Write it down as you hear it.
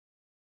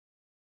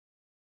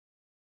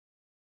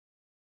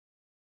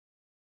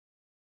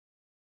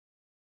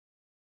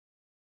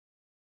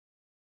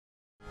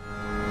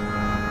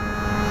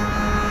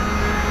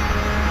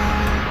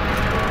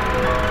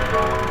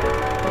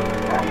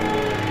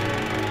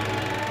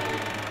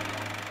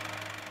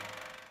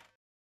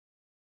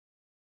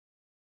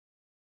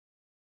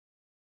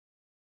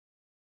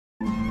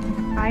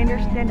I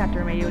understand,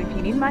 Dr. Mayhew. If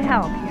you need my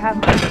help, you have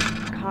my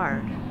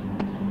card.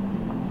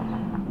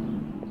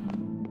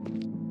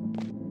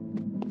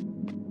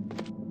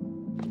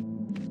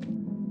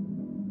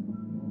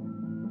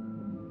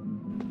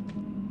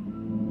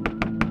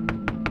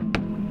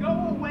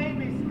 Go away,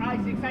 Miss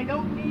Isaacs. I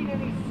don't need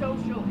any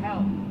social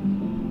help.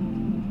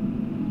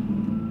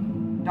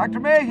 Dr.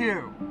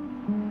 Mayhew!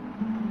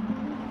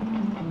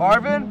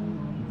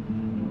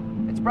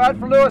 Marvin? It's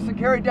Bradford Lewis and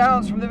Carrie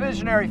Downs from the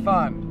Visionary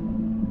Fund.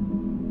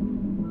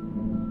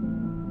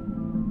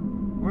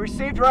 We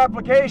received your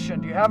application.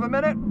 Do you have a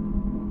minute?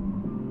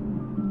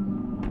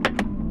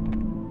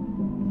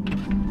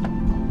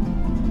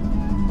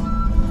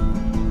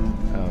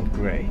 Oh,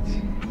 great.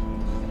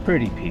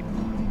 Pretty people.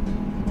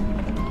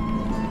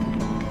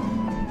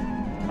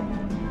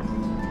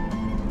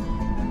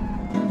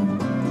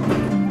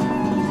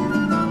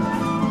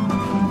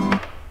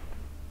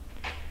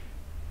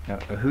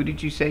 Who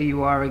did you say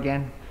you are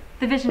again?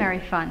 The Visionary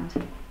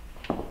Fund.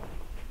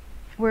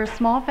 We're a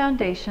small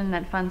foundation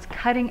that funds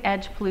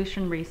cutting-edge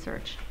pollution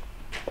research.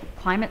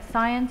 Climate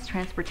science,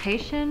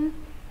 transportation,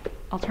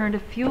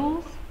 alternative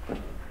fuels.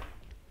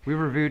 We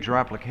reviewed your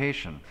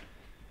application.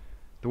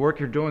 The work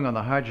you're doing on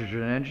the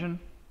hydrogen engine,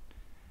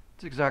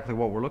 it's exactly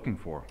what we're looking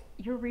for.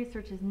 Your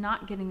research is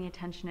not getting the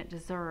attention it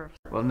deserves.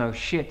 Well, no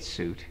shit,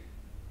 Suit.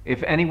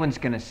 If anyone's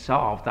gonna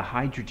solve the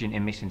hydrogen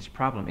emissions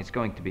problem, it's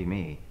going to be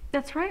me.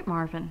 That's right,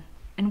 Marvin.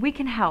 And we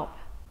can help.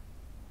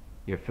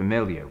 You're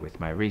familiar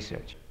with my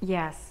research.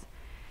 Yes.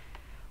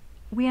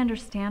 We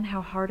understand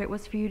how hard it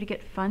was for you to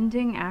get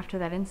funding after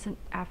that incident,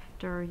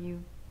 after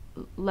you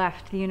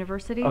left the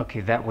university. Okay,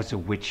 that was a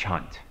witch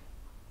hunt.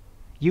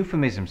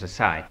 Euphemisms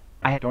aside,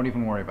 Don't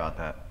even worry about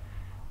that.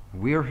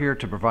 We are here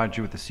to provide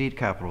you with the seed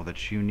capital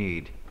that you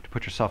need to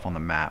put yourself on the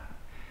map.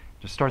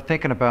 Just start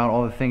thinking about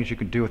all the things you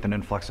could do with an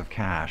influx of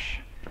cash.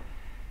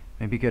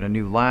 Maybe get a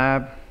new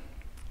lab,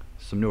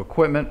 some new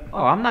equipment.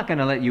 oh, I'm not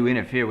gonna let you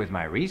interfere with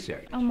my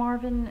research. Oh,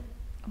 Marvin,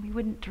 we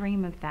wouldn't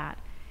dream of that.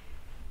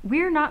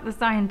 We're not the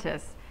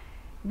scientists.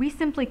 We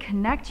simply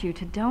connect you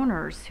to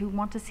donors who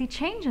want to see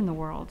change in the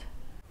world.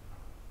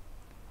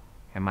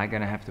 Am I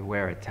gonna have to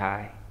wear a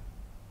tie?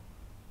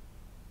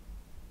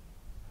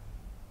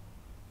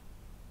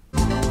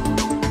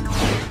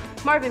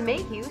 Marvin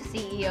Mayhew,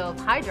 CEO of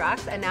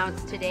Hydrox,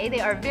 announced today they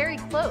are very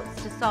close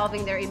to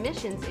solving their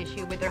emissions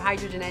issue with their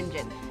hydrogen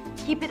engine.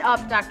 Keep it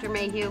up, Dr.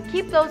 Mayhew.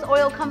 Keep those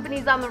oil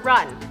companies on the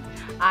run.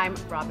 I'm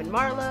Robin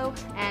Marlowe,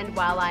 and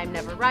while I'm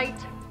never right,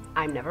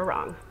 I'm never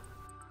wrong.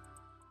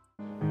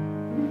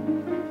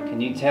 Can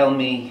you tell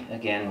me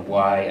again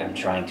why I'm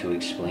trying to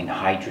explain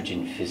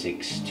hydrogen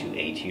physics to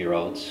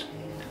 8-year-olds?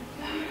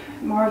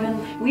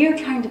 Marvin, we are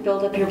trying to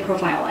build up your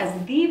profile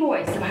as the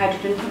voice of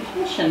hydrogen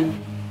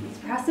propulsion. These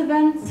press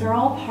events are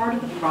all part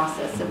of the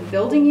process of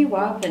building you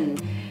up and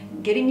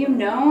getting you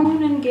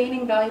known and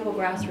gaining valuable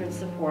grassroots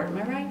support. Am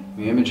I right?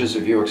 The images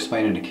of you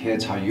explaining to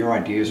kids how your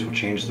ideas will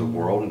change the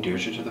world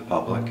endears you to the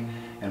public,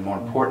 and more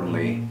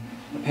importantly,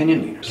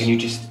 opinion leaders. Can you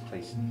just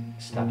please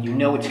stop? You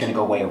know it's gonna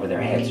go way over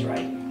their heads,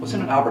 right?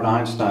 Wasn't it Albert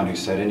Einstein who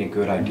said any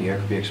good idea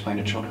could be explained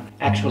to children?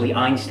 Actually,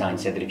 Einstein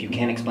said that if you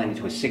can't explain it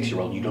to a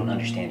 6-year-old, you don't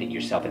understand it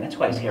yourself, and that's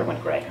why his hair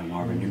went gray. And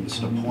Marvin, you're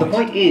missing the The point.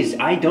 point is,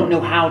 I don't know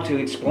how to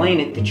explain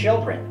it to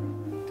children.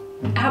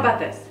 How about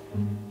this?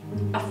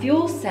 A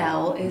fuel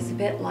cell is a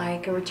bit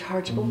like a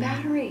rechargeable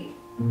battery.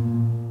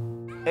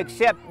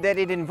 Except that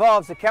it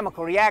involves a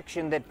chemical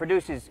reaction that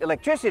produces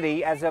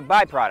electricity as a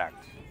byproduct.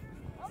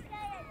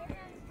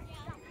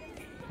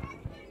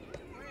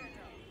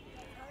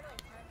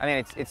 I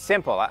mean, it's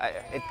simple.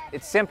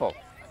 It's simple.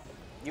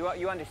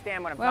 You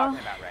understand what I'm talking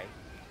about, right?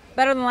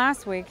 Better than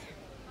last week.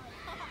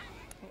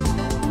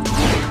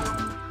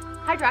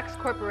 Hydrox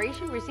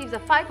Corporation receives a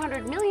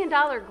 $500 million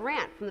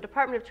grant from the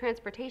Department of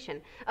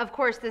Transportation. Of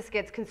course, this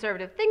gets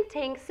conservative think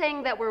tanks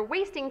saying that we're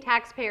wasting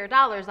taxpayer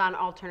dollars on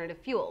alternative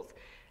fuels.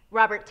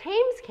 Robert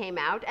Thames came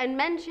out and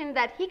mentioned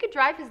that he could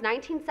drive his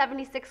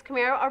 1976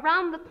 Camaro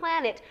around the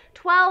planet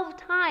 12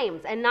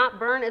 times and not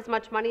burn as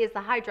much money as the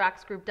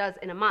Hydrox Group does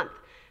in a month.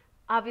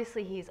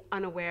 Obviously, he's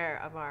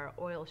unaware of our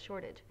oil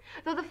shortage.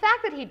 Though the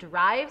fact that he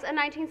drives a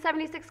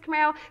 1976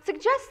 Camaro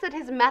suggests that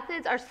his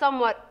methods are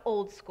somewhat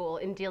old school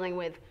in dealing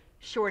with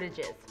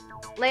shortages.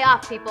 Lay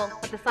off, people.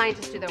 Let the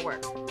scientists do their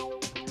work.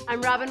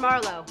 I'm Robin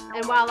Marlowe,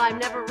 and while I'm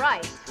never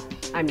right,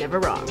 I'm never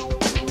wrong.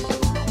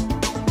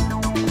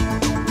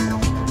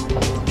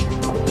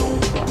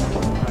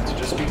 So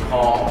just be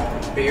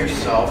calm, be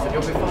yourself, and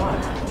you'll be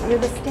fine. You're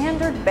the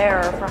standard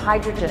bearer for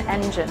hydrogen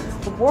engines.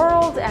 The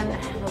world and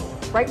the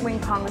right-wing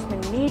congressmen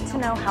need to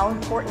know how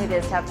important it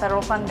is to have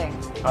federal funding.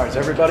 All right, is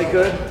everybody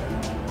good?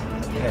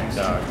 Yes.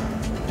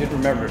 You did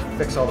remember to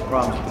fix all the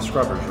problems with the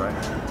scrubbers, right?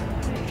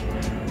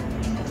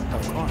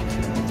 Of course.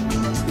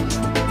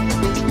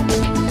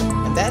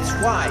 And that's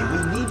why we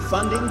need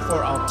funding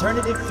for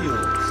alternative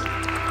fuels.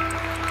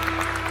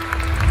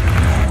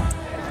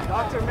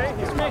 Dr.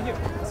 Mayhew.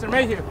 Mr.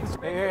 Mayhew.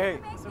 Hey.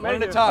 One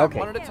at a time. Okay.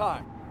 One at a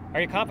time. Are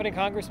you confident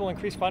Congress will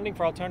increase funding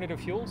for alternative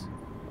fuels?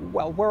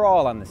 Well, we're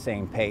all on the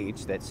same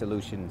page that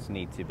solutions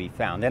need to be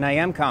found, and I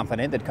am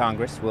confident that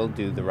Congress will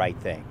do the right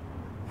thing.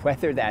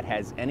 Whether that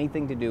has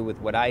anything to do with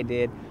what I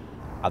did,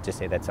 I'll just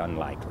say that's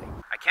unlikely.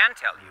 I can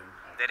tell you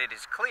that it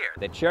is clear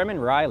that Chairman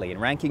Riley and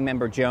Ranking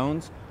Member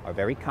Jones are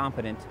very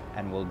competent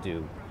and will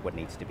do what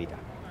needs to be done.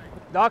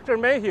 Dr.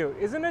 Mayhew,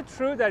 isn't it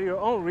true that your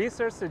own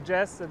research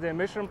suggests that the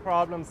emission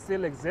problem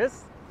still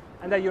exists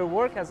and that your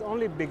work has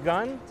only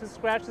begun to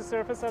scratch the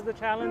surface of the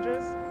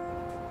challenges?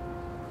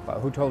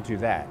 Well, who told you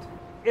that?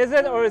 Is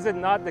it or is it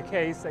not the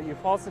case that you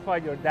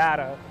falsified your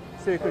data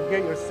so you could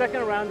get your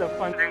second round of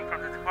funding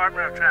from the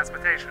Department of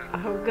Transportation?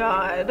 Oh,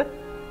 God.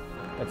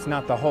 That's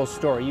not the whole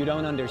story. You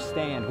don't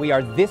understand. We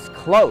are this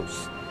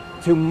close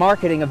to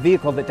marketing a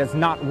vehicle that does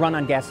not run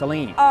on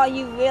gasoline. Are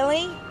you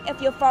really?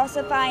 If you're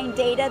falsifying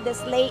data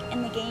this late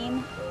in the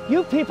game?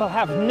 You people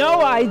have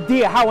no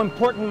idea how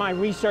important my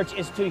research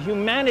is to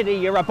humanity.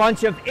 You're a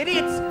bunch of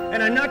idiots,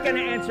 and I'm not going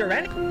to answer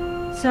any.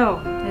 So,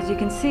 as you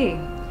can see,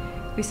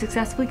 we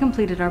successfully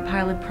completed our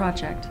pilot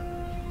project.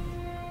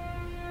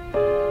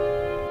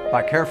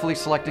 By carefully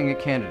selecting a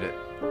candidate,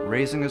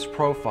 raising his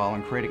profile,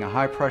 and creating a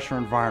high-pressure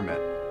environment,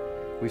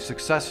 we've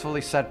successfully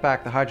set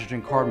back the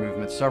hydrogen car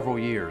movement several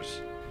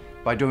years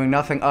by doing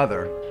nothing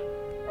other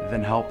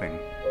than helping.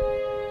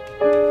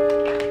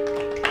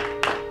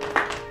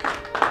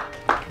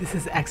 This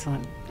is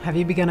excellent. Have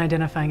you begun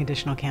identifying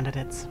additional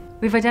candidates?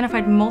 We've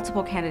identified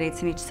multiple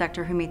candidates in each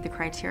sector who meet the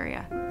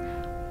criteria.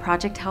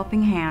 Project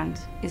Helping Hand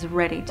is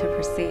ready to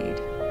proceed.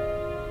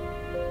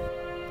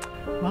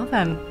 Well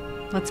then,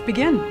 let's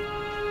begin.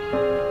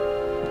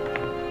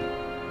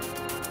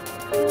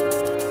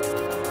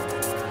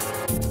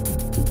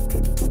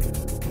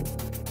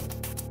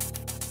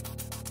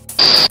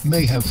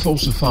 May have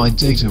falsified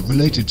data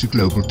related to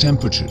global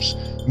temperatures.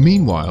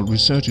 Meanwhile,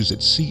 researchers at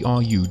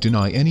CRU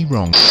deny any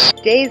wrong.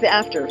 Days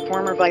after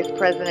former Vice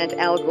President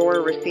Al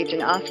Gore received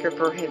an Oscar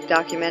for his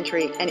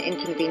documentary An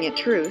Inconvenient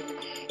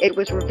Truth, it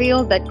was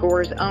revealed that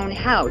Gore's own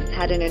house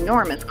had an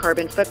enormous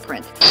carbon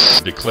footprint.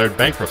 Declared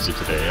bankruptcy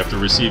today after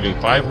receiving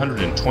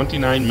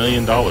 $529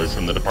 million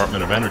from the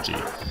Department of Energy.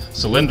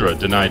 Solyndra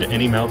denied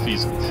any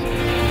malfeasance.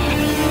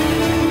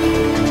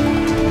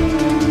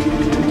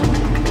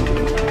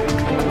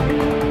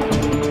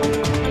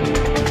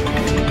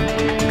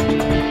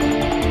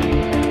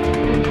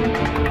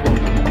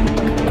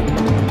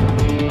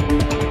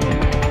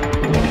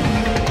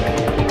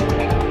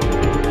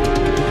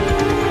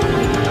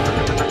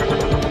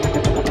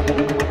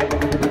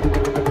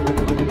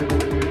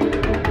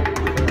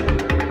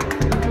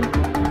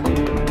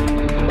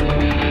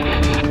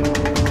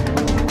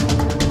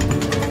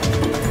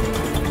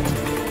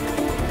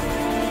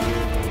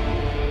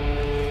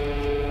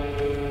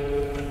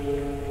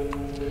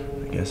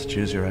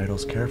 Choose your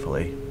idols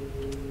carefully.